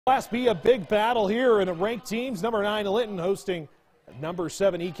Class B, a big battle here in a ranked teams. Number 9 Linton hosting number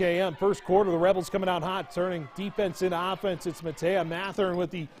 7 EKM. First quarter, the Rebels coming out hot, turning defense into offense. It's Matea Mathern with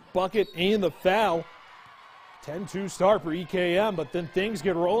the bucket and the foul. 10-2 start for EKM, but then things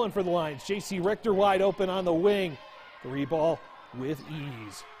get rolling for the Lions. J.C. Richter wide open on the wing. Three ball with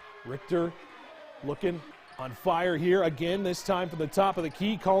ease. Richter looking on fire here again, this time from the top of the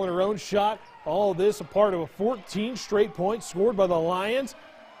key, calling her own shot. All this a part of a 14 straight points scored by the Lions.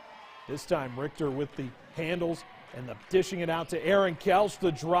 This time Richter with the handles and the dishing it out to Aaron Kelch.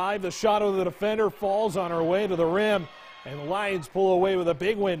 The drive, the shot of the defender falls on her way to the rim. And the Lions pull away with a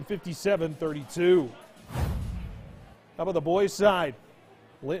big win, 57-32. How about the boys' side?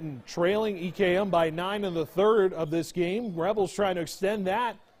 Linton trailing EKM by 9 in the third of this game. Rebels trying to extend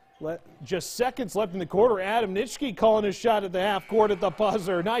that. Just seconds left in the quarter. Adam Nitschke calling his shot at the half court at the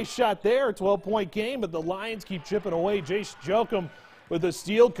buzzer. Nice shot there, 12-point game, but the Lions keep chipping away. Jace Jokum with a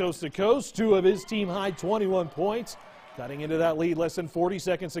steal coast to coast, 2 of his team high 21 points. Cutting into that lead less than 40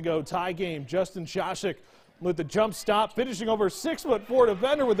 seconds ago. Tie game, Justin Shashik with the jump stop, finishing over 6'4"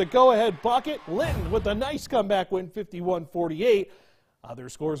 defender with the go-ahead bucket. Linton with a nice comeback win, 51-48. Other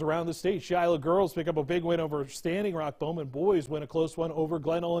scores around the state. Shiloh girls pick up a big win over Standing Rock. Bowman boys win a close one over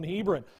Glen Ellen Hebron.